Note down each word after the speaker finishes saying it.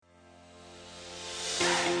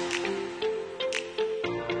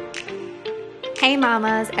Hey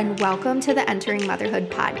mamas, and welcome to the Entering Motherhood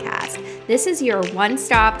podcast. This is your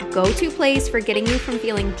one-stop go-to place for getting you from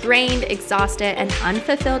feeling drained, exhausted, and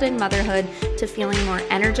unfulfilled in motherhood to feeling more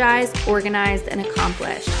energized, organized, and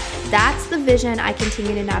accomplished. That's the vision I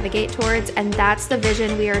continue to navigate towards, and that's the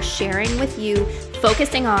vision we are sharing with you,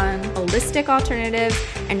 focusing on holistic alternatives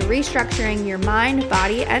and restructuring your mind,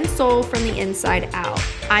 body, and soul from the inside out.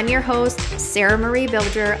 I'm your host, Sarah Marie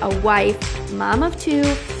Bilger, a wife, mom of two,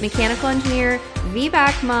 mechanical engineer,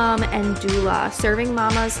 VBAC mom, and doula, serving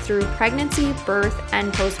mamas through pregnancy, birth,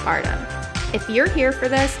 and postpartum. If you're here for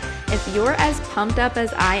this, if you're as pumped up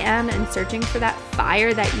as I am and searching for that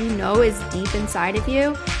fire that you know is deep inside of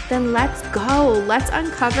you, then let's go. Let's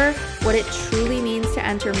uncover what it truly means to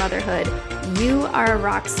enter motherhood. You are a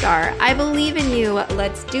rock star. I believe in you.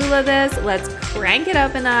 Let's doula this. Let's crank it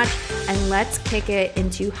up a notch and let's kick it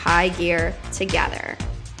into high gear together.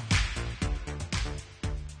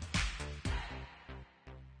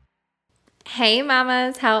 Hey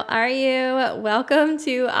mamas, how are you? Welcome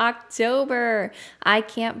to October. I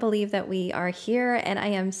can't believe that we are here, and I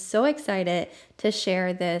am so excited to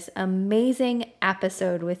share this amazing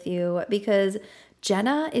episode with you because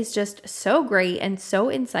Jenna is just so great and so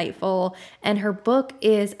insightful, and her book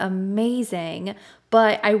is amazing.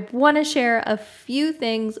 But I want to share a few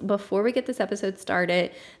things before we get this episode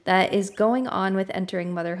started that is going on with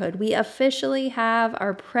entering motherhood. We officially have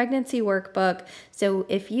our pregnancy workbook. So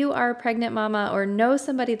if you are a pregnant mama or know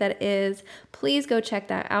somebody that is, please go check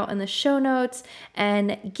that out in the show notes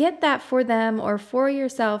and get that for them or for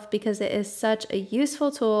yourself because it is such a useful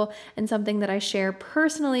tool and something that I share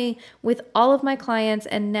personally with all of my clients.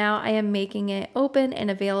 And now I am making it open and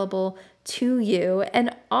available to you.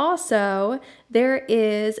 And also, there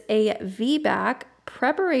is a VBAC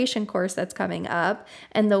preparation course that's coming up,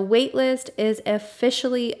 and the waitlist is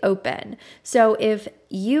officially open. So if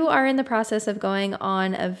you are in the process of going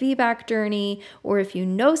on a VBAC journey, or if you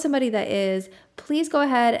know somebody that is, please go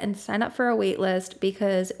ahead and sign up for a waitlist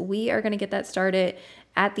because we are going to get that started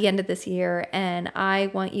at the end of this year. And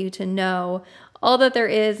I want you to know all that there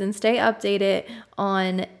is and stay updated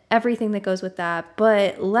on everything that goes with that.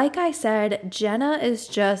 But like I said, Jenna is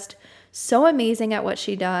just so amazing at what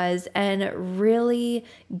she does and really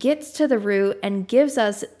gets to the root and gives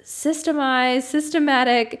us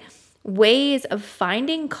systematic ways of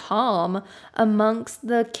finding calm amongst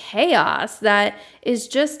the chaos that is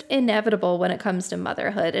just inevitable when it comes to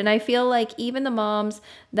motherhood. And I feel like even the moms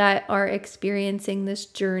that are experiencing this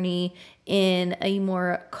journey in a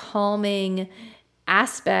more calming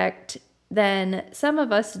aspect than some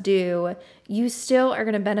of us do, you still are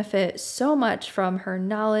going to benefit so much from her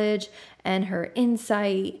knowledge and her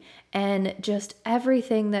insight and just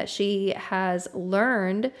everything that she has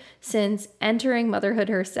learned since entering motherhood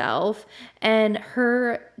herself. And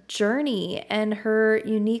her journey and her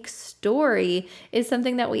unique story is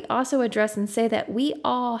something that we also address and say that we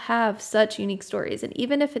all have such unique stories. And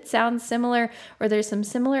even if it sounds similar or there's some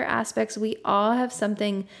similar aspects, we all have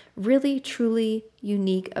something really, truly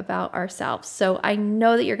unique about ourselves. So I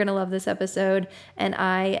know that you're going to love this episode, and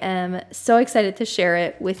I am so excited to share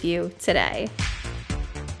it with you today.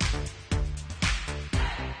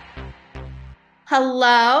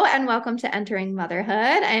 Hello and welcome to Entering Motherhood.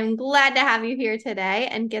 I'm glad to have you here today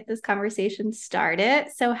and get this conversation started.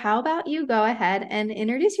 So how about you go ahead and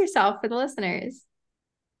introduce yourself for the listeners?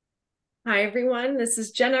 Hi, everyone. This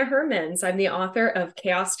is Jenna Hermans. I'm the author of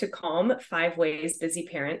Chaos to Calm, 5 Ways Busy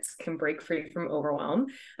Parents Can Break Free from Overwhelm.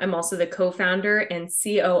 I'm also the co-founder and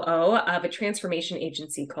COO of a transformation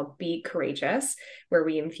agency called Be Courageous, where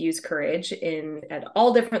we infuse courage at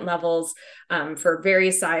all different levels for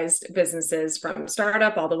various sized businesses, from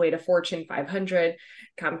startup all the way to Fortune 500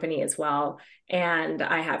 company as well. And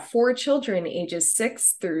I have 4 children, ages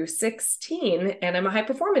 6 through 16, and I'm a high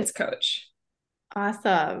performance coach.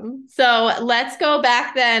 Awesome. So let's go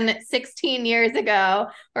back then 16 years ago,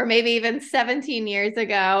 or maybe even 17 years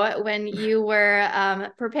ago, when you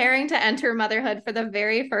were preparing to enter motherhood for the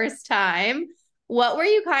very first time. What were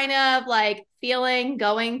you kind of like feeling,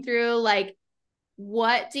 going through? Like,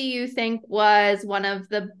 what do you think was one of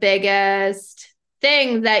the biggest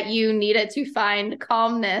things that you needed to find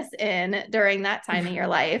calmness in during that time in your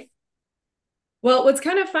life? Well, what's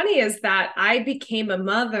kind of funny is that I became a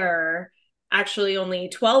mother actually only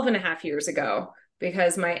 12 and a half years ago,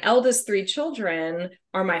 because my eldest 3 children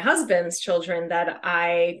are my husband's children that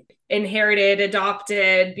I inherited,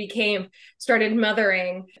 adopted, started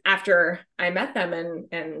mothering after I met them.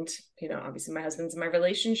 And, obviously my husband's, my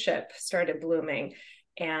relationship started blooming.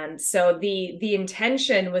 And so the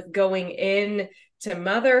intention with going in to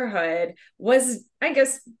motherhood was, I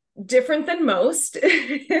guess, different than most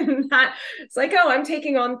in that it's like, oh, I'm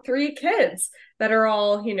taking on three kids that are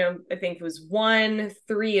all, I think it was 1,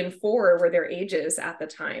 3, and 4 were their ages at the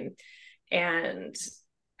time. And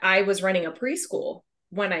I was running a preschool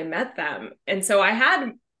when I met them. And so I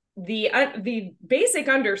had the basic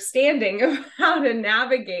understanding of how to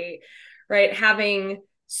navigate, right? Having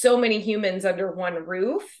so many humans under one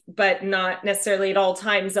roof, but not necessarily at all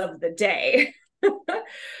times of the day.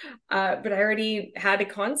 But I already had a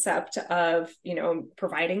concept of,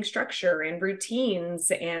 providing structure and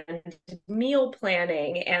routines and meal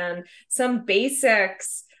planning and some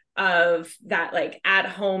basics of that, like at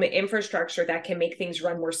home infrastructure that can make things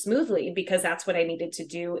run more smoothly, because that's what I needed to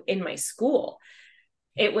do in my school.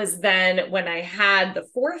 It was then when I had the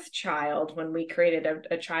fourth child, when we created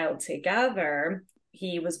a child together,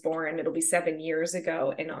 he was born, it'll be 7 years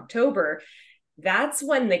ago in October. That's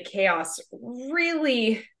when the chaos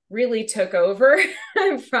really, really took over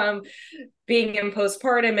from being in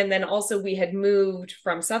postpartum. And then also we had moved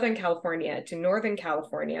from Southern California to Northern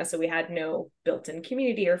California. So we had no built-in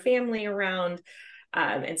community or family around,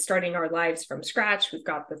 and starting our lives from scratch. We've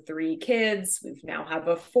got the three kids. We now have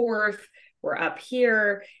a fourth. We're up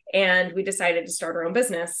here, and we decided to start our own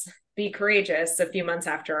business, Be Courageous, a few months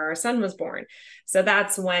after our son was born. So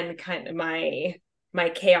that's when kind of my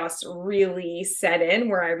chaos really set in,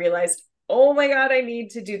 where I realized, oh my God, I need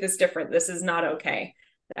to do this different. This is not okay.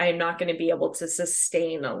 I'm not going to be able to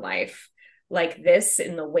sustain a life like this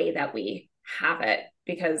in the way that we have it,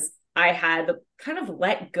 because I had kind of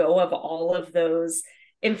let go of all of those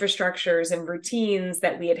infrastructures and routines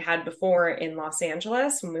that we had had before in Los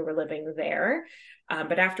Angeles when we were living there.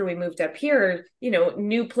 But after we moved up here,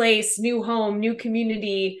 new place, new home, new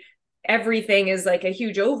community, everything is like a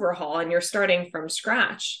huge overhaul and you're starting from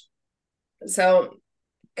scratch. So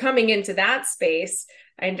coming into that space,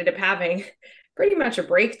 I ended up having pretty much a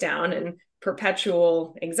breakdown and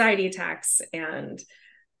perpetual anxiety attacks and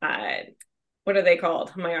what are they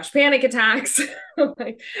called? Oh my gosh, panic attacks.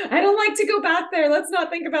 Like, I don't like to go back there. Let's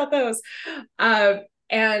not think about those.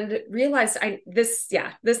 And realized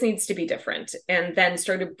this needs to be different. And then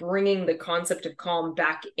started bringing the concept of calm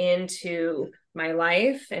back into my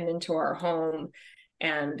life and into our home.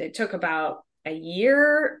 And it took about a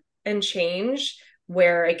year and change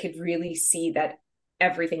where I could really see that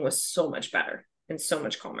everything was so much better and so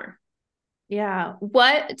much calmer. Yeah.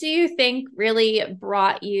 What do you think really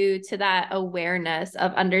brought you to that awareness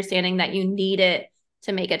of understanding that you need it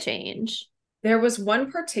to make a change? There was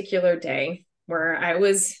one particular day where I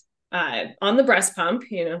was on the breast pump,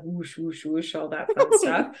 whoosh, whoosh, whoosh, all that fun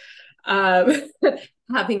stuff. Um,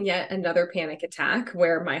 Having yet another panic attack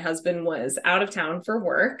where my husband was out of town for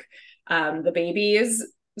work. The baby is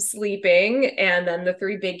sleeping, and then the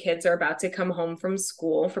three big kids are about to come home from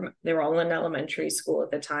school. They were all in elementary school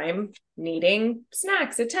at the time, needing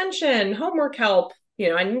snacks, attention, homework help.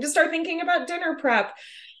 I need to start thinking about dinner prep.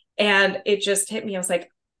 And it just hit me. I was like,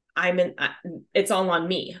 it's all on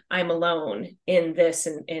me. I'm alone in this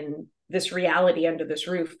and in this reality under this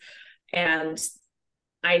roof. And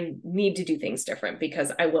I need to do things different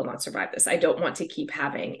because I will not survive this. I don't want to keep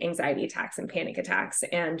having anxiety attacks and panic attacks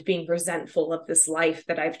and being resentful of this life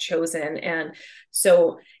that I've chosen. And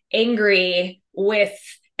so angry with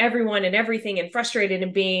everyone and everything and frustrated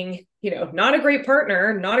and being, not a great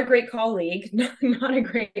partner, not a great colleague, not a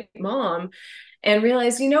great mom, and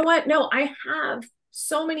realize, you know what? No, I have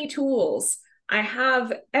so many tools. I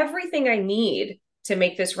have everything I need to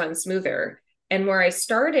make this run smoother. And where I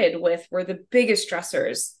started with were the biggest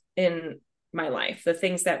stressors in my life, the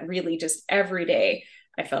things that really just every day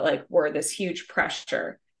I felt like were this huge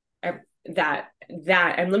pressure. And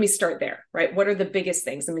let me start there, right? What are the biggest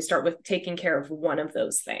things? Let me start with taking care of one of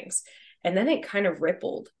those things. And then it kind of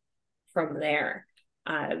rippled from there,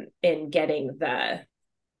 in getting the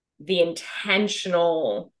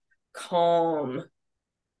intentional, calm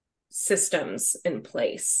systems in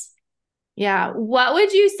place. Yeah. What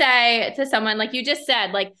would you say to someone, like you just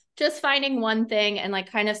said, like just finding one thing and like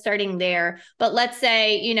kind of starting there? But let's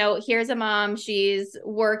say, here's a mom, she's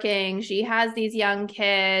working, she has these young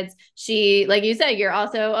kids. She, like you said, you're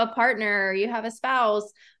also a partner, you have a spouse,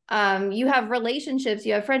 you have relationships,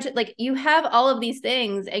 you have friendship, like you have all of these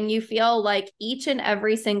things and you feel like each and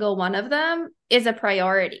every single one of them is a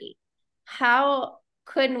priority. How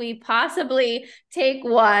couldn't we possibly take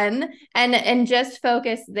one and just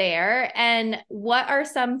focus there? And what are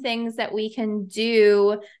some things that we can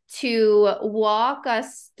do to walk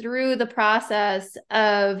us through the process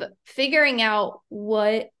of figuring out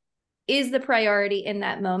what is the priority in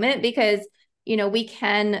that moment? Because we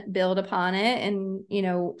can build upon it. And,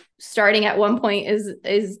 starting at one point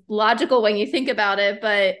is logical when you think about it,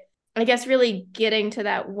 but I guess really getting to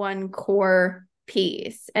that one core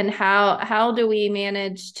piece, and how do we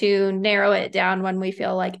manage to narrow it down when we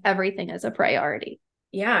feel like everything is a priority?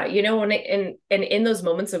 Yeah, when and in those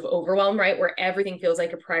moments of overwhelm, right, where everything feels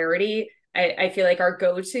like a priority, I feel like our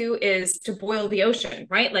go-to is to boil the ocean,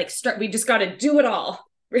 right? Like we just got to do it all,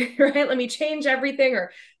 right? Let me change everything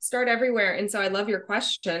or start everywhere. And so I love your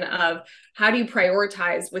question of how do you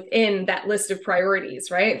prioritize within that list of priorities,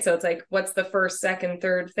 right? So it's like, what's the first, second,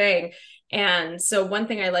 third thing? And so one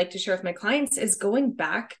thing I like to share with my clients is going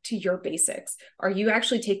back to your basics. Are you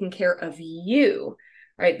actually taking care of you?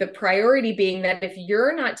 Right? The priority being that if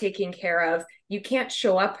you're not taken care of, you can't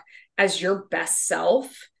show up as your best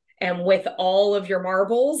self and with all of your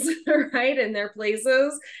marbles, right, in their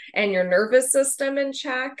places and your nervous system in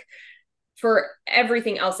check for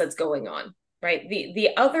everything else that's going on, right? The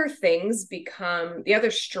other things become, the other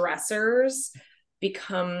stressors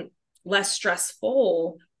become less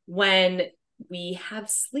stressful when we have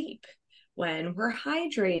sleep, when we're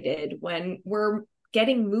hydrated, when we're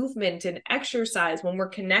getting movement and exercise, when we're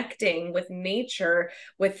connecting with nature,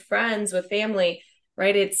 with friends, with family,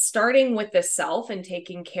 right? It's starting with the self and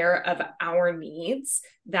taking care of our needs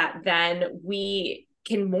that then we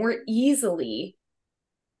can more easily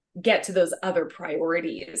get to those other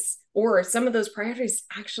priorities. Or some of those priorities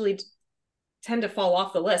actually tend to fall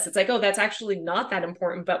off the list. It's like, oh, that's actually not that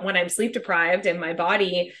important. But when I'm sleep deprived and my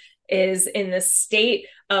body is in this state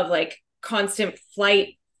of like constant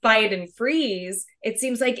flight, fight, and freeze, it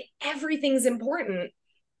seems like everything's important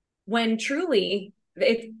when truly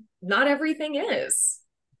not everything is.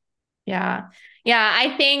 Yeah. Yeah.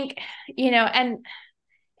 I think, and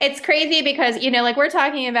it's crazy because, like we're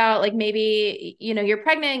talking about like maybe, you're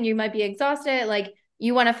pregnant, you might be exhausted, like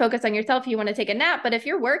you want to focus on yourself, you want to take a nap, but if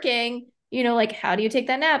you're working, like how do you take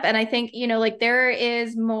that nap? And I think, like there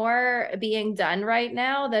is more being done right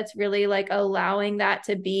now that's really like allowing that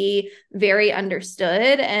to be very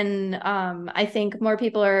understood. And I think more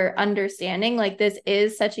people are understanding like this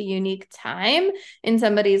is such a unique time in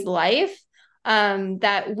somebody's life,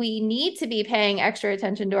 that we need to be paying extra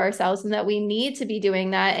attention to ourselves, and that we need to be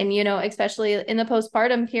doing that. And, especially in the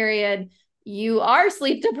postpartum period, you are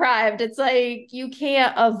sleep deprived. It's like you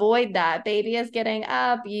can't avoid that. Baby is getting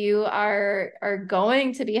up. You are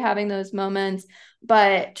going to be having those moments,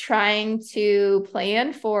 but trying to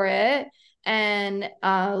plan for it and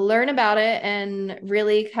learn about it and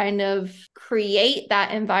really kind of create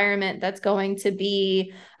that environment that's going to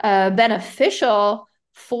be beneficial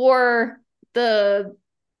for the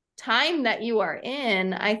time that you are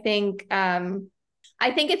in. I think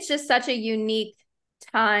it's just such a unique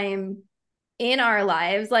time in our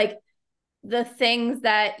lives. Like the things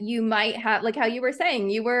that you might have, like how you were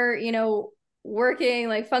saying, you were, working,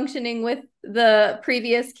 like functioning with the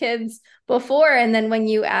previous kids before. And then when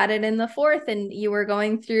you added in the fourth and you were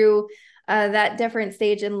going through that different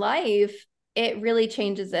stage in life, it really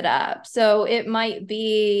changes it up. So it might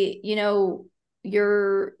be,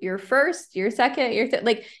 your first, your second,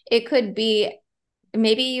 like it could be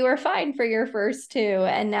maybe you were fine for your first two,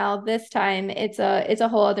 and now this time it's a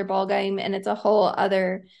whole other ball game, and it's a whole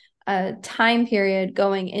other time period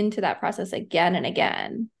going into that process again and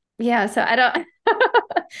again. Yeah, so I don't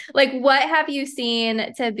like, what have you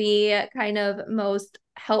seen to be kind of most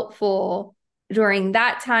helpful during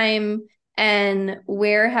that time, and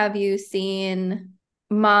where have you seen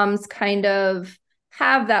moms kind of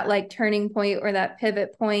have that like turning point or that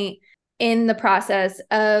pivot point in the process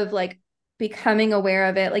of like becoming aware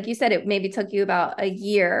of it? Like you said, it maybe took you about a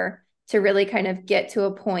year to really kind of get to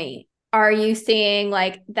a point. Are you seeing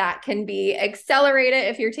like that can be accelerated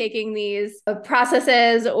if you're taking these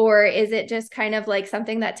processes, or is it just kind of like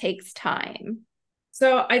something that takes time?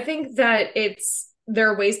 So I think that there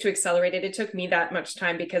are ways to accelerate it. It took me that much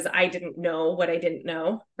time because I didn't know what I didn't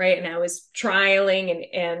know, right? And I was trialing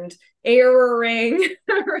and erroring,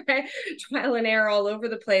 right? Trial and error all over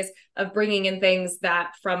the place of bringing in things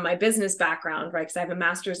that from my business background, right? Because I have a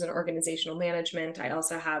master's in organizational management. I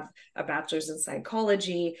also have a bachelor's in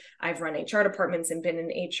psychology. I've run HR departments and been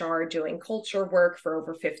in HR doing culture work for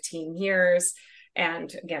over 15 years.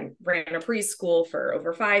 And again, ran a preschool for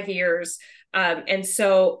over 5 years. And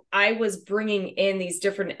so I was bringing in these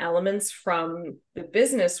different elements from the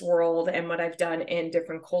business world and what I've done in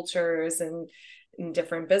different cultures and in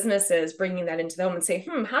different businesses, bringing that into the home and say,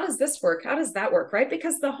 how does this work? How does that work? Right?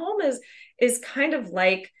 Because the home is kind of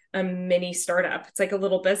like a mini startup. It's like a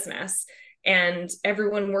little business, and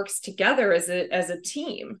everyone works together as a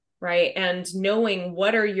team. right? And knowing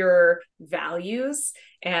what are your values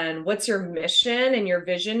and what's your mission and your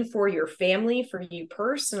vision for your family, for you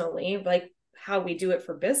personally, like how we do it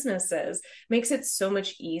for businesses, makes it so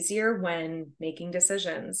much easier when making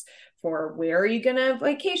decisions for where are you going to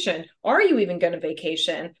vacation? Are you even going to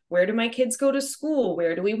vacation? Where do my kids go to school?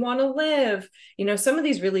 Where do we want to live? Some of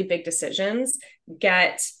these really big decisions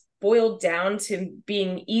get boiled down to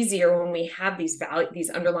being easier when we have these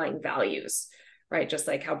underlying values, right? Just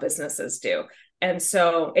like how businesses do. And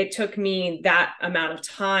so it took me that amount of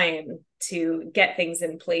time to get things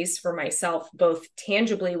in place for myself, both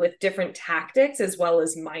tangibly with different tactics as well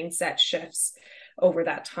as mindset shifts over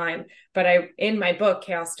that time. But in my book,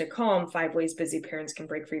 Chaos to Calm, 5 Ways Busy Parents Can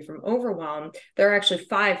Break Free from Overwhelm, there are actually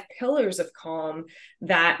 5 pillars of calm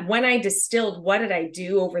that when I distilled what did I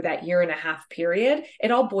do over that 1.5 year period,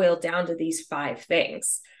 it all boiled down to these 5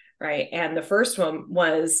 things, right? And the first one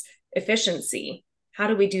was efficiency. How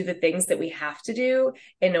do we do the things that we have to do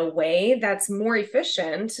in a way that's more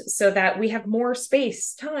efficient so that we have more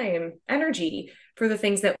space, time, energy for the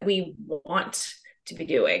things that we want to be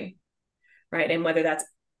doing, right? And whether that's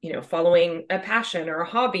following a passion or a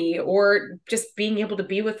hobby or just being able to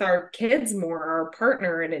be with our kids more, our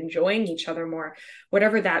partner, and enjoying each other more,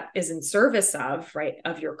 whatever that is in service of, right,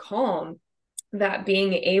 of your calm, that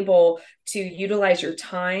being able to utilize your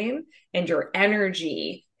time and your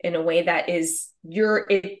energy in a way that is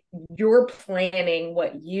you're planning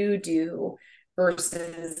what you do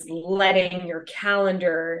versus letting your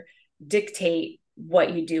calendar dictate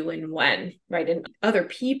what you do and when, right? And other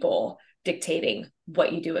people dictating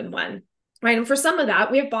what you do and when, right? And for some of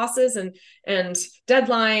that, we have bosses and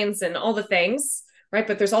deadlines and all the things, right?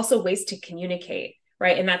 But there's also ways to communicate,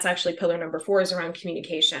 right? And that's actually pillar number 4 is around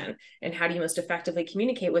communication and how do you most effectively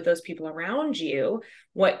communicate with those people around you,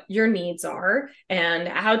 what your needs are, and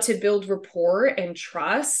how to build rapport and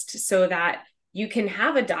trust so that you can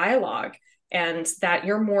have a dialogue and that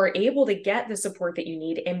you're more able to get the support that you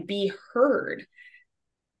need and be heard.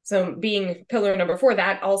 So being pillar number 4,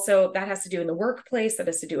 that has to do in the workplace, that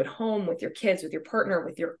has to do at home with your kids, with your partner,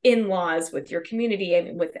 with your in-laws, with your community,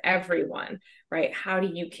 and with everyone, right? How do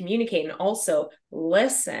you communicate and also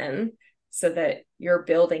listen so that you're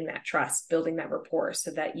building that trust, building that rapport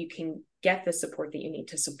so that you can get the support that you need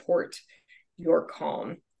to support your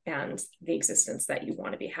calm and the existence that you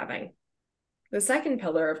want to be having. The second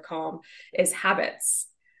pillar of calm is habits.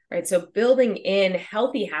 Right. So building in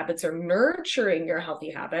healthy habits or nurturing your healthy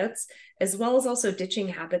habits, as well as also ditching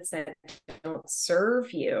habits that don't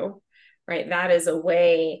serve you. Right. That is a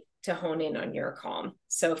way to hone in on your calm.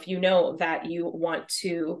 So if you know that you want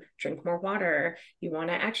to drink more water, you want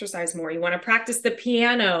to exercise more, you want to practice the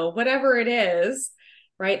piano, whatever it is,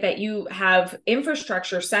 right, that you have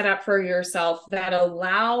infrastructure set up for yourself that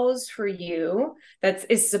allows for you, that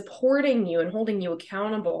is supporting you and holding you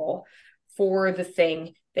accountable for the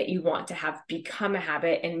thing that you want to have become a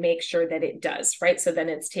habit and make sure that it does, right? So then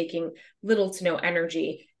it's taking little to no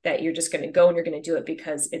energy that you're just going to go and you're going to do it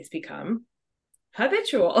because it's become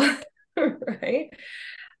habitual, right?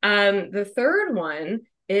 The third one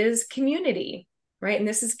is community, right? And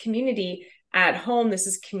this is community at home. This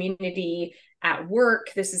is community at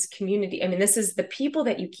work. This is community. I mean, this is the people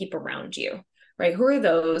that you keep around you, right? Who are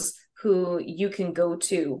those who you can go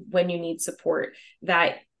to when you need support,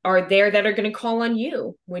 that are there, that are going to call on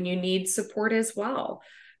you when you need support as well,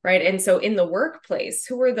 right? And so in the workplace,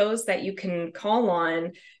 who are those that you can call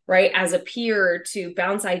on, right, as a peer to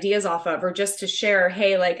bounce ideas off of, or just to share,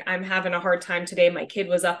 hey, like I'm having a hard time today. My kid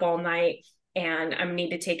was up all night and I need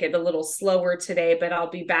to take it a little slower today, but I'll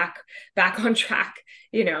be back on track,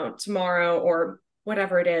 tomorrow, or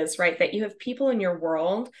whatever it is, right? That you have people in your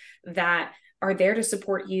world that are there to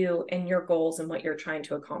support you and your goals and what you're trying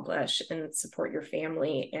to accomplish, and support your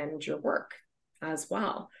family and your work as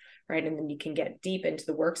well, right? And then you can get deep into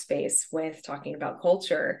the workspace with talking about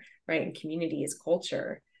culture, right? And community is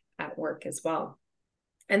culture at work as well.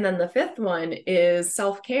 And then the 5th one is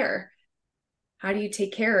self-care. How do you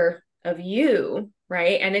take care of you,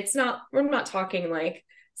 right? And we're not talking like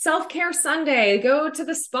self-care Sunday, go to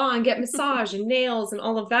the spa and get massage and nails and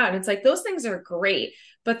all of that. And it's like, those things are great,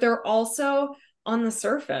 but they're also on the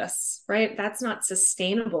surface, right? That's not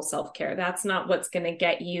sustainable self-care. That's not what's going to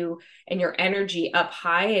get you and your energy up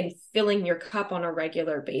high and filling your cup on a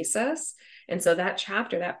regular basis. And so that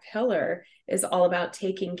chapter, that pillar, is all about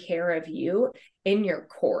taking care of you in your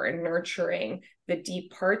core and nurturing the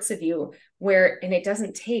deep parts of you, and it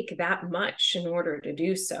doesn't take that much in order to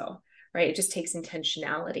do so, right? It just takes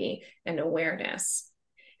intentionality and awareness.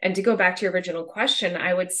 And to go back to your original question,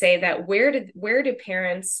 I would say that where do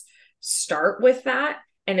parents start with that?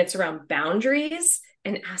 And it's around boundaries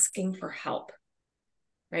and asking for help,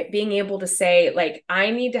 right? Being able to say, like,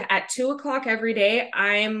 I need to, at 2 o'clock every day,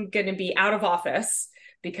 I'm going to be out of office,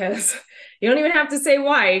 because you don't even have to say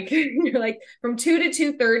why. You're like, from 2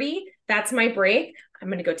 to 2:30, that's my break. I'm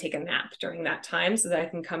going to go take a nap during that time so that I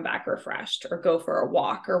can come back refreshed, or go for a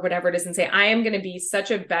walk, or whatever it is, and say, I am going to be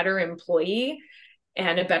such a better employee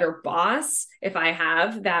and a better boss if I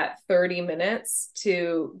have that 30 minutes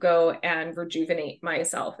to go and rejuvenate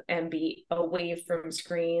myself and be away from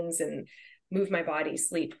screens and move my body,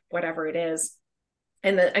 sleep, whatever it is.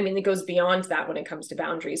 And it goes beyond that when it comes to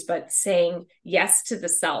boundaries, but saying yes to the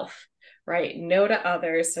self, right? No to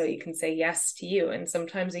others, so you can say yes to you. And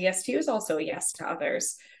sometimes a yes to you is also a yes to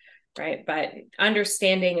others, right? But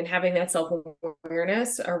understanding and having that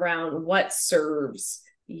self-awareness around what serves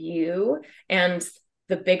you and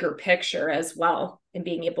the bigger picture as well, and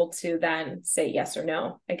being able to then say yes or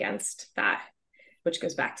no against that, which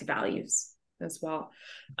goes back to values as well.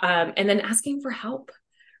 And then asking for help,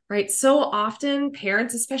 right? So often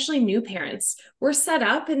parents, especially new parents, we're set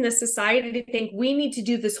up in this society to think we need to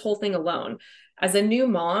do this whole thing alone. As a new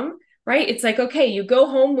mom, right? It's like, okay, you go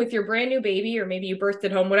home with your brand new baby, or maybe you birthed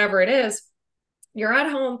at home, whatever it is. You're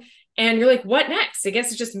at home and you're like, what next? I guess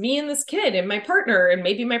it's just me and this kid and my partner. And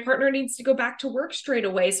maybe my partner needs to go back to work straight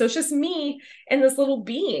away. So it's just me and this little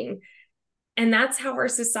being. And that's how our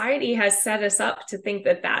society has set us up to think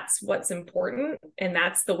that that's what's important. And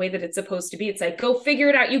that's the way that it's supposed to be. It's like, go figure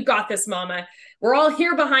it out. You got this, mama. We're all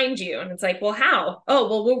here behind you. And it's like, well, how? Oh,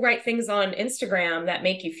 well, we'll write things on Instagram that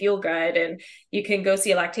make you feel good. And you can go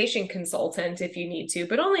see a lactation consultant if you need to,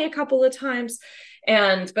 but only a couple of times.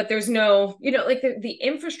 But there's no, like the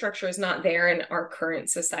infrastructure is not there in our current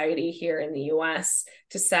society here in the US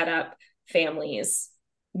to set up families,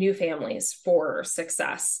 new families, for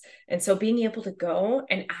success. And so being able to go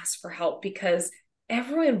and ask for help, because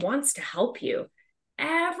everyone wants to help you.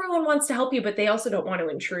 Everyone wants to help you, but they also don't want to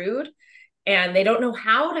intrude, and they don't know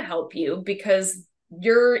how to help you, because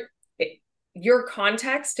your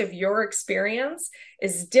context of your experience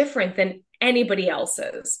is different than anybody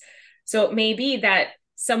else's. So it may be that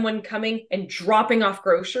someone coming and dropping off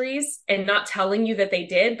groceries and not telling you that they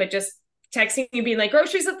did, but just texting you being like,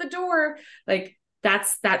 groceries at the door, like,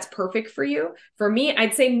 that's perfect for you. For me,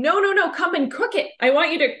 I'd say, no, come and cook it. I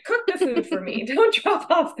want you to cook the food for me. Don't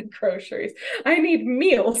drop off the groceries. I need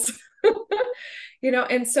meals.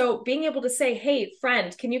 And so being able to say, hey,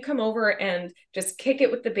 friend, can you come over and just kick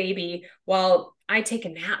it with the baby while I take a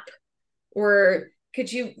nap? Or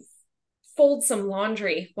could you fold some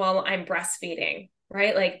laundry while I'm breastfeeding,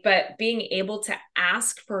 right? Like, but being able to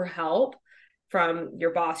ask for help from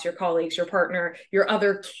your boss, your colleagues, your partner, your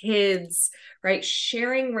other kids, right?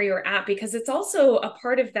 Sharing where you're at, because it's also a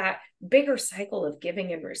part of that bigger cycle of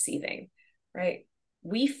giving and receiving, right?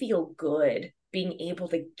 We feel good being able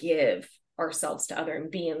to give ourselves to other and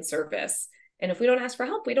be in service. And if we don't ask for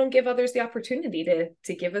help, we don't give others the opportunity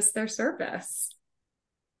to give us their service.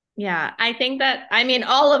 Yeah, I think that,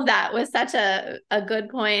 all of that was such a good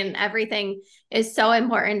point. Everything is so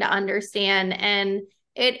important to understand. And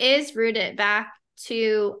it is rooted back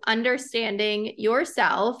to understanding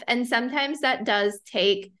yourself. And sometimes that does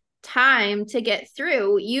take time to get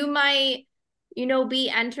through. You might,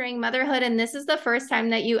 be entering motherhood, and this is the first time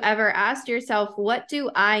that you ever asked yourself, what do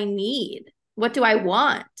I need? What do I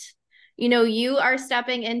want? You are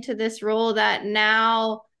stepping into this role that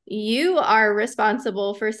now you are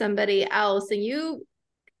responsible for somebody else, and you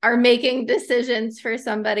are making decisions for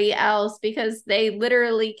somebody else, because they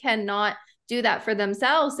literally cannot do that for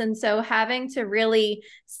themselves. And so having to really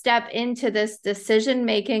step into this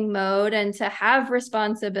decision-making mode, and to have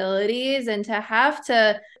responsibilities, and to have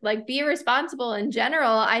to be responsible in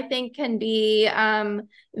general, I think can be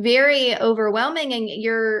very overwhelming. And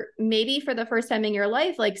you're maybe for the first time in your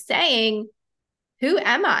life, saying, who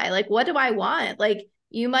am I? What do I want?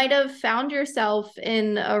 You might have found yourself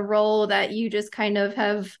in a role that you just kind of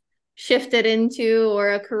have shifted into, or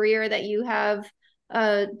a career that you have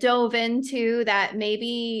dove into that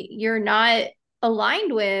maybe you're not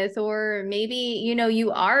aligned with, or maybe,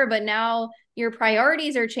 you are, but now your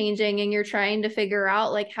priorities are changing, and you're trying to figure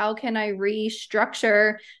out, how can I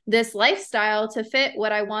restructure this lifestyle to fit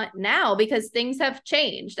what I want now, because things have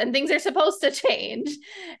changed and things are supposed to change.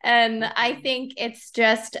 And I think it's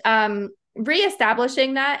just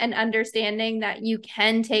reestablishing that and understanding that you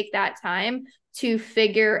can take that time to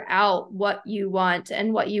figure out what you want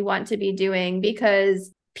and what you want to be doing,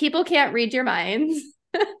 because people can't read your minds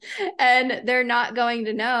and they're not going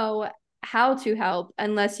to know how to help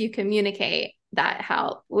unless you communicate that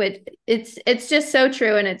help. Which it's just so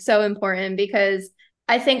true, and it's so important, because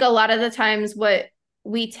I think a lot of the times what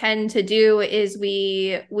we tend to do is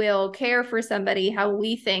we will care for somebody how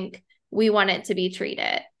we think we want it to be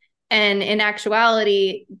treated. And in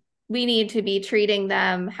actuality, we need to be treating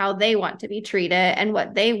them how they want to be treated and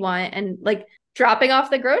what they want. And like dropping off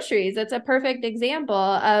the groceries, it's a perfect example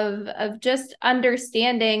of just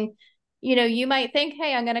understanding. You might think,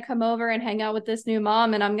 hey, I'm going to come over and hang out with this new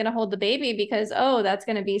mom and I'm going to hold the baby because, oh, that's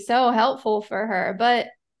going to be so helpful for her. But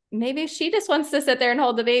maybe she just wants to sit there and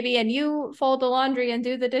hold the baby and you fold the laundry and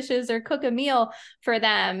do the dishes or cook a meal for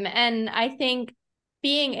them. And I think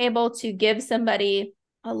being able to give somebody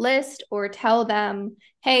a list or tell them,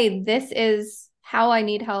 hey, this is how I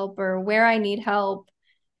need help or where I need help,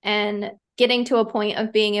 and getting to a point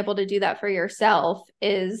of being able to do that for yourself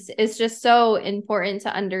is just so important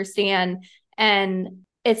to understand. And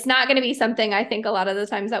it's not going to be something I think a lot of the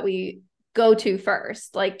times that we go to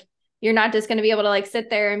first. Like you're not just going to be able to like sit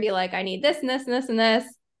there and be like, I need this and this and this and this.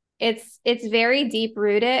 It's very deep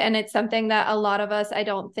rooted, and it's something that a lot of us I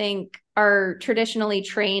don't think are traditionally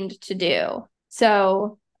trained to do.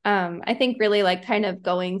 So I think really like kind of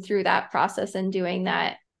going through that process and doing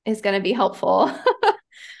that is going to be helpful.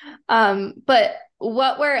 But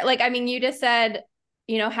what were like, I mean, you just said,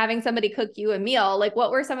 having somebody cook you a meal. Like,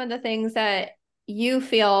 what were some of the things that you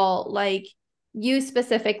feel like you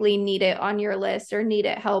specifically need it on your list or need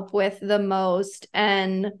it help with the most?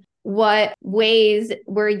 And what ways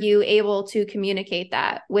were you able to communicate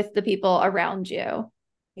that with the people around you?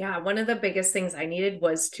 Yeah, one of the biggest things I needed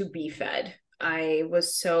was to be fed. I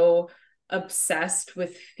was so obsessed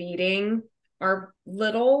with feeding our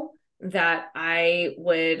little that I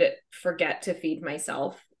would forget to feed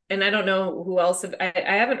myself. And I don't know who else I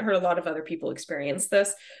haven't heard a lot of other people experience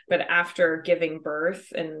this, but after giving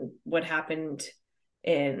birth and what happened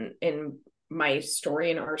in my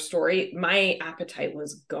story, in our story, my appetite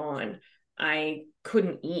was gone. I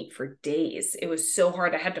couldn't eat for days. It was so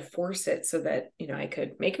hard. I had to force it so that, I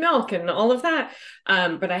could make milk and all of that.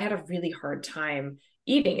 But I had a really hard time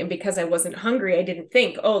eating. And because I wasn't hungry, I didn't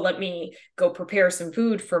think, oh, let me go prepare some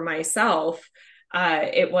food for myself.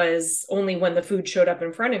 It was only when the food showed up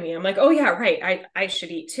in front of me, I'm like, oh yeah, right. I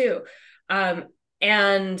should eat too.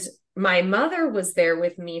 And my mother was there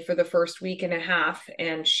with me for the first week and a half,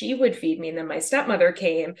 and she would feed me. And then my stepmother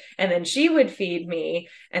came, and then she would feed me.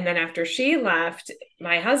 And then after she left,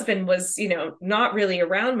 my husband was, not really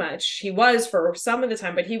around much. He was for some of the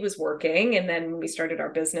time, but he was working. And then when we started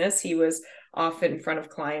our business, he was off in front of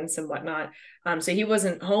clients and whatnot. So he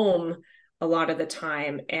wasn't home a lot of the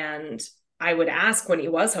time. And I would ask when he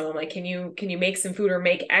was home, like, can you make some food or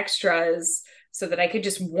make extras so that I could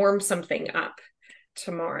just warm something up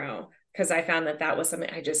tomorrow? Because I found that was something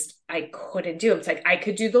I couldn't do. It's like I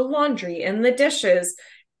could do the laundry and the dishes,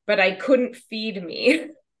 but I couldn't feed me.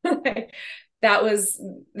 There was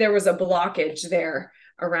a blockage there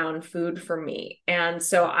around food for me. And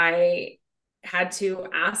so I had to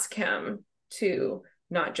ask him to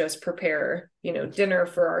not just prepare, dinner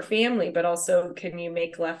for our family, but also can you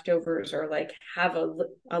make leftovers or like have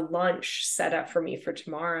a lunch set up for me for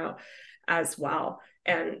tomorrow as well.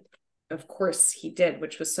 And of course he did,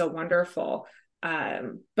 which was so wonderful.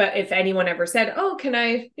 But if anyone ever said, oh, can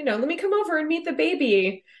I, let me come over and meet the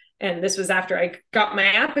baby. And this was after I got my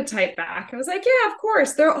appetite back. I was like, yeah, of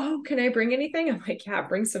course. Oh, can I bring anything? I'm like, yeah,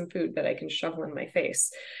 bring some food that I can shovel in my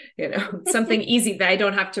face, something easy that I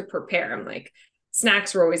don't have to prepare. I'm like,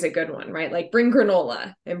 snacks were always a good one, right? Like bring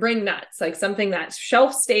granola and bring nuts, like something that's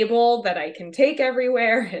shelf stable that I can take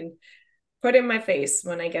everywhere and put in my face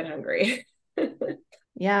when I get hungry.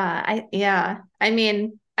 Yeah. I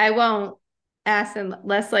mean, I won't ask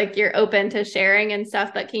unless like you're open to sharing and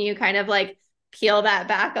stuff, but can you kind of like peel that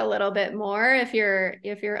back a little bit more if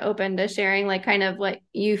you're open to sharing like kind of what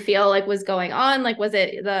you feel like was going on? Like was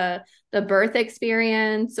it the birth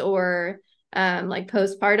experience or like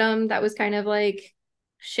postpartum that was kind of like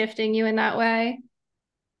shifting you in that way?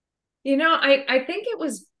 I think it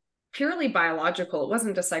was purely biological. It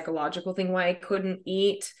wasn't a psychological thing why I couldn't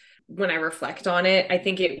eat. When I reflect on it, I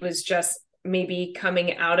think it was just maybe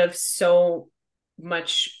coming out of so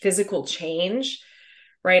much physical change,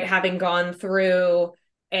 right? Having gone through,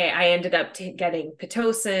 I ended up getting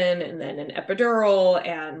Pitocin and then an epidural,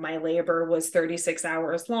 and my labor was 36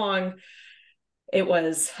 hours long. It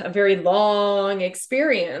was a very long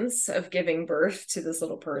experience of giving birth to this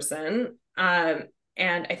little person. And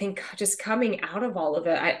I think just coming out of all of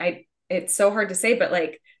it, it's so hard to say, but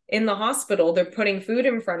like in the hospital, they're putting food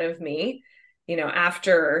in front of me,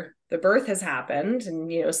 after the birth has happened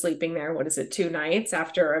and, sleeping there, what is it, 2 nights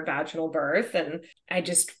after a vaginal birth. And I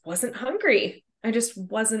just wasn't hungry. I just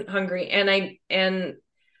wasn't hungry. And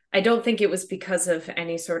I don't think it was because of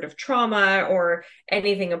any sort of trauma or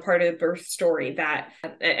anything a part of the birth story that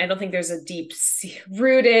I don't think there's a deep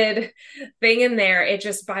rooted thing in there. It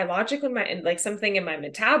just biologically, like something in my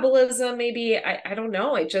metabolism, maybe. I don't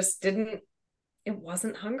know. I just didn't, it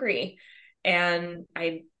wasn't hungry. And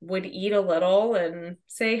I would eat a little and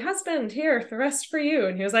say, husband, here, the rest for you.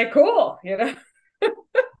 And he was like, cool,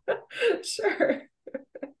 sure.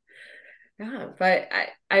 Yeah, but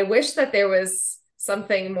I wish that there was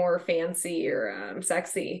something more fancy or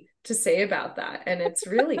sexy to say about that. And it's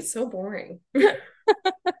really so boring.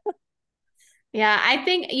 Yeah, I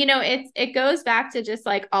think, it goes back to just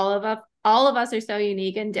like all of us are so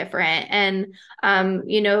unique and different. And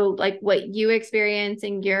like what you experience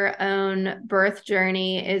in your own birth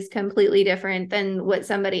journey is completely different than what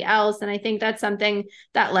somebody else. And I think that's something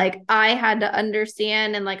that like I had to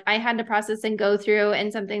understand and like I had to process and go through,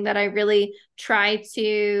 and something that I really try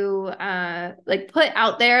to like put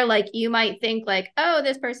out there. Like you might think like, oh,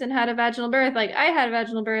 this person had a vaginal birth, like I had a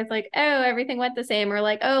vaginal birth, like, oh, everything went the same, or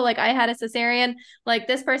like, oh, like I had a cesarean, like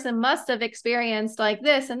this person must have experienced like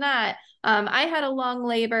this and that. I had a long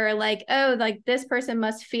labor, like, oh, like this person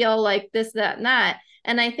must feel like this, that, and that.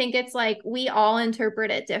 And I think it's like we all interpret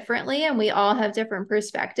it differently and we all have different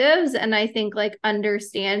perspectives. And I think like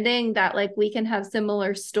understanding that like we can have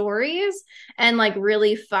similar stories and like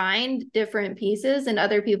really find different pieces in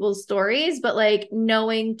other people's stories, but like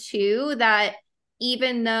knowing too that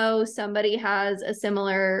even though somebody has a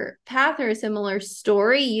similar path or a similar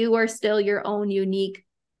story, you are still your own unique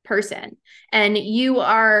person, and you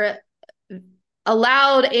are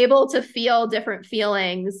allowed, able to feel different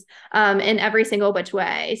feelings in every single which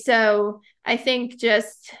way. So I think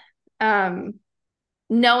just um,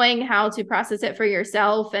 knowing how to process it for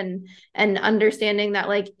yourself, and understanding that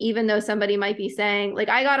like even though somebody might be saying, like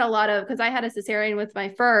I got a lot of, because I had a cesarean with my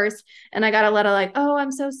first, and I got a lot of like, oh,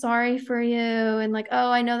 I'm so sorry for you, and like,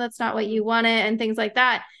 oh, I know that's not what you wanted, and things like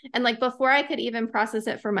that. And like before I could even process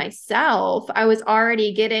it for myself, I was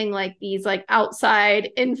already getting like these like outside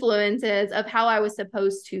influences of how I was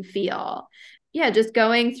supposed to feel. Yeah, just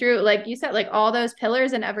going through, like you said, like all those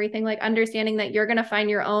pillars and everything, like understanding that you're going to find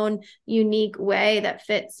your own unique way that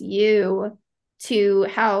fits you, to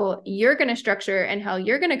how you're going to structure and how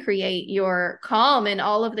you're going to create your calm in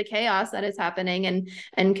all of the chaos that is happening,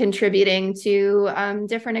 and contributing to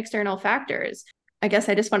different external factors. I guess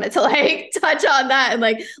I just wanted to like touch on that and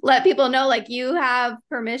like let people know like you have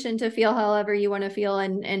permission to feel however you want to feel,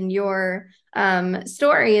 and your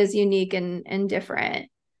story is unique and different.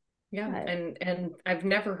 Yeah. But And I've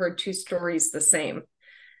never heard two stories the same.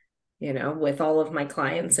 With all of my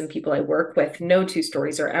clients and people I work with, no two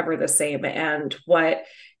stories are ever the same. And what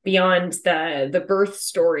beyond the birth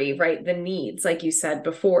story, right? The needs, like you said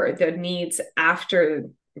before, the needs after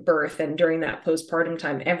birth and during that postpartum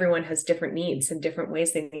time, everyone has different needs and different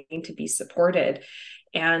ways they need to be supported.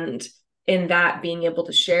 And in that, being able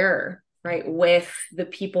to share, right, with the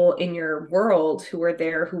people in your world who are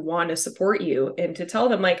there, who want to support you, and to tell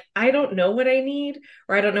them like, I don't know what I need,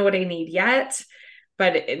 or I don't know what I need yet.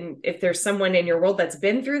 But if there's someone in your world that's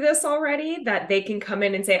been through this already, that they can come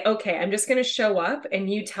in and say, okay, I'm just going to show up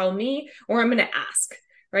and you tell me, or I'm going to ask,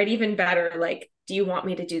 right? Even better, like, do you want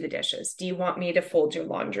me to do the dishes? Do you want me to fold your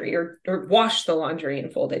laundry, or wash the laundry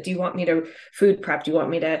and fold it? Do you want me to food prep? Do you want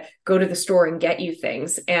me to go to the store and get you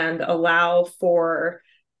things? And allow for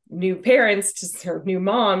new parents or new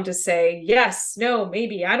mom to say yes, no,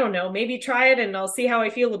 maybe, I don't know, maybe try it and I'll see how I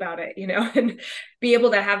feel about it, and be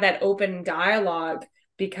able to have that open dialogue,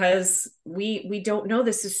 because we don't know.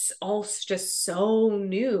 This is all just so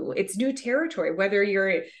new. It's new territory, whether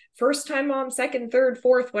you're a first time mom, second, third,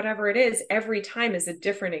 fourth, whatever it is. Every time is a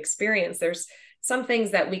different experience. There's some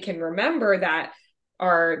things that we can remember that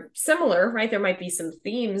are similar, right? There might be some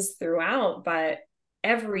themes throughout, but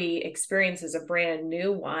every experience is a brand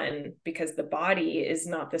new one, because the body is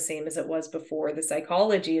not the same as it was before. The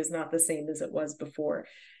psychology is not the same as it was before.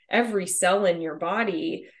 Every cell in your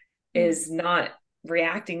body is not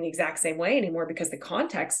reacting the exact same way anymore, because the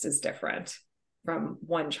context is different from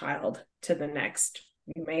one child to the next.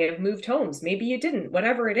 You may have moved homes, maybe you didn't.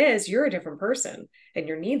 Whatever it is, you're a different person and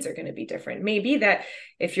your needs are going to be different. Maybe that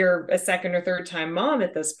if you're a second or third time mom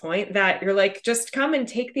at this point, that you're like, just come and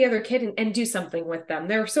take the other kid and do something with them.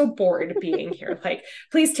 They're so bored being here. Like,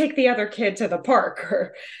 please take the other kid to the park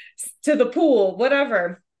or to the pool,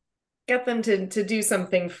 whatever. Get them to do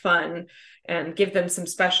something fun and give them some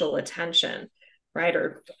special attention, right?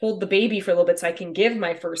 Or hold the baby for a little bit so I can give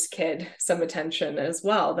my first kid some attention as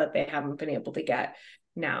well that they haven't been able to get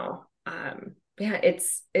now. Yeah,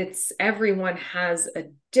 it's everyone has a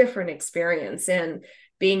different experience, and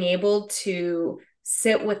being able to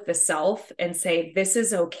sit with the self and say, this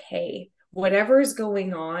is okay. Whatever's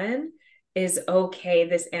going on is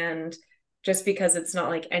okay. And just because it's not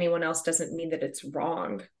like anyone else doesn't mean that it's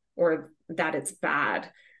wrong or that it's bad,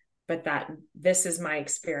 but that this is my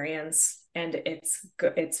experience and it's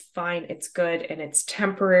good, it's fine, it's good, and it's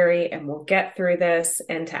temporary, and we'll get through this.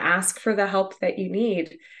 And to ask for the help that you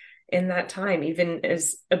need in that time, even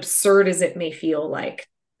as absurd as it may feel like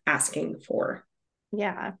asking for.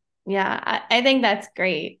 Yeah. Yeah. I think that's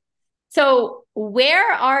great. So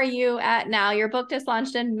where are you at now? Your book just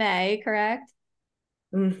launched in May, correct?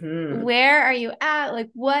 Mm-hmm. Where are you at? Like,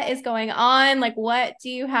 what is going on? Like, what do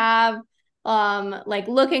you have, like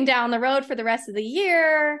looking down the road for the rest of the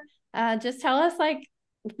year? Just tell us like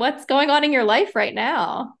what's going on in your life right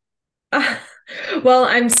now. Well,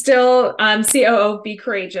 I'm still COO of Be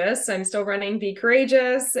Courageous. I'm still running Be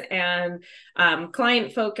Courageous and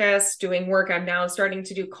client focused, doing work. I'm now starting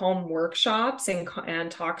to do calm workshops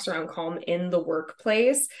and talks around calm in the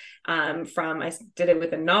workplace. I did it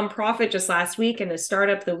with a nonprofit just last week and a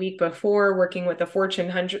startup the week before, working with a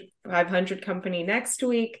Fortune 500 company next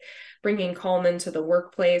week, bringing calm into the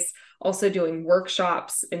workplace. Also doing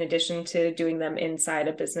workshops in addition to doing them inside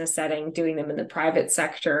a business setting, doing them in the private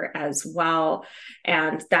sector as well.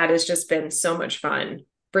 And that has just been so much fun,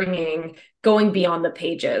 going beyond the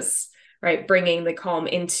pages, right? Bringing the calm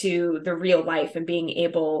into the real life and being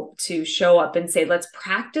able to show up and say, let's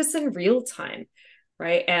practice in real time,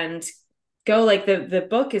 right? And go like the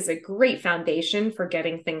book is a great foundation for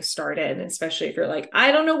getting things started, especially if you're like,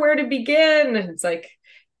 I don't know where to begin. It's like,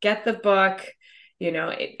 get the book.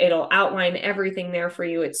 It'll outline everything there for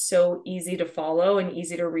you. It's so easy to follow and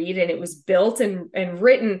easy to read. And it was built and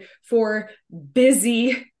written for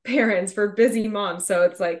busy parents, for busy moms. So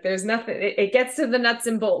it's like, there's nothing, it gets to the nuts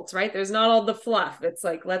and bolts, right? There's not all the fluff. It's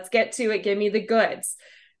like, let's get to it. Give me the goods.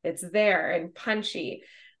 It's there and punchy.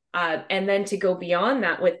 And then to go beyond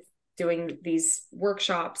that with doing these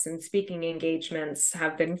workshops and speaking engagements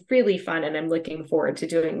have been really fun. And I'm looking forward to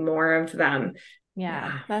doing more of them. Yeah,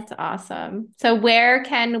 Yeah. that's awesome. So where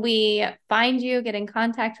can we find you, get in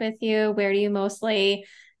contact with you? Where do you mostly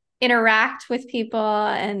interact with people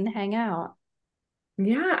and hang out?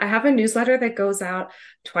 Yeah, I have a newsletter that goes out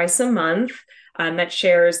twice a month that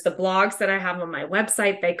shares the blogs that I have on my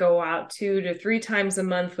website. They go out 2 to 3 times a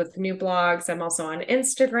month with new blogs. I'm also on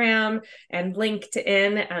Instagram and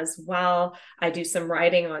LinkedIn as well. I do some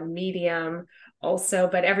writing on Medium also,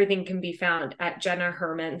 but everything can be found at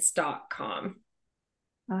jennahermans.com.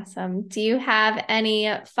 Awesome. Do you have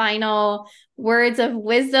any final words of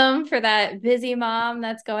wisdom for that busy mom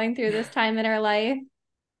that's going through this time in her life?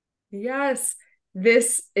 Yes,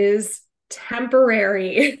 this is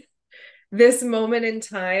temporary. This moment in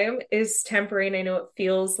time is temporary. And I know it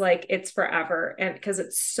feels like it's forever and because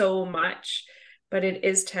it's so much, but it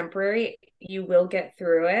is temporary. You will get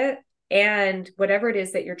through it. And whatever it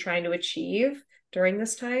is that you're trying to achieve during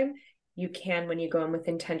this time, you can when you go in with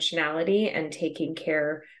intentionality and taking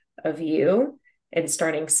care of you and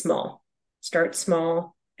starting small. Start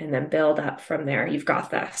small and then build up from there. You've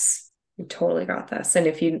got this. You totally got this. And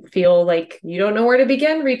if you feel like you don't know where to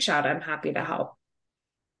begin, reach out. I'm happy to help.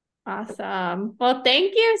 Awesome. Well,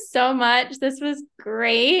 thank you so much. This was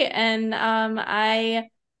great. And I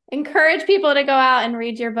encourage people to go out and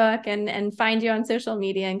read your book and find you on social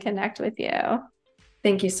media and connect with you.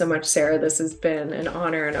 Thank you so much, Sarah. This has been an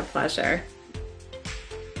honor and a pleasure.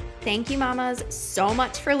 Thank you, mamas, so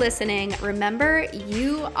much for listening. Remember,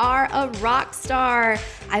 you are a rock star.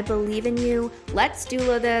 I believe in you. Let's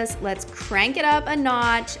doula this. Let's crank it up a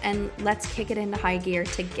notch and let's kick it into high gear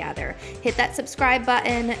together. Hit that subscribe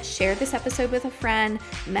button, share this episode with a friend,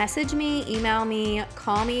 message me, email me,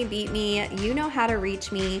 call me, beat me. You know how to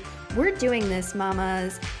reach me. We're doing this,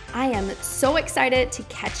 mamas. I am so excited to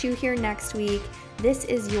catch you here next week. This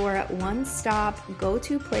is your one-stop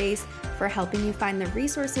go-to place for helping you find the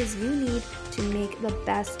resources you need to make the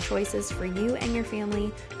best choices for you and your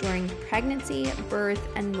family during pregnancy, birth,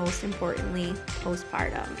 and most importantly,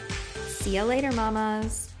 postpartum. See you later,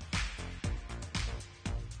 mamas.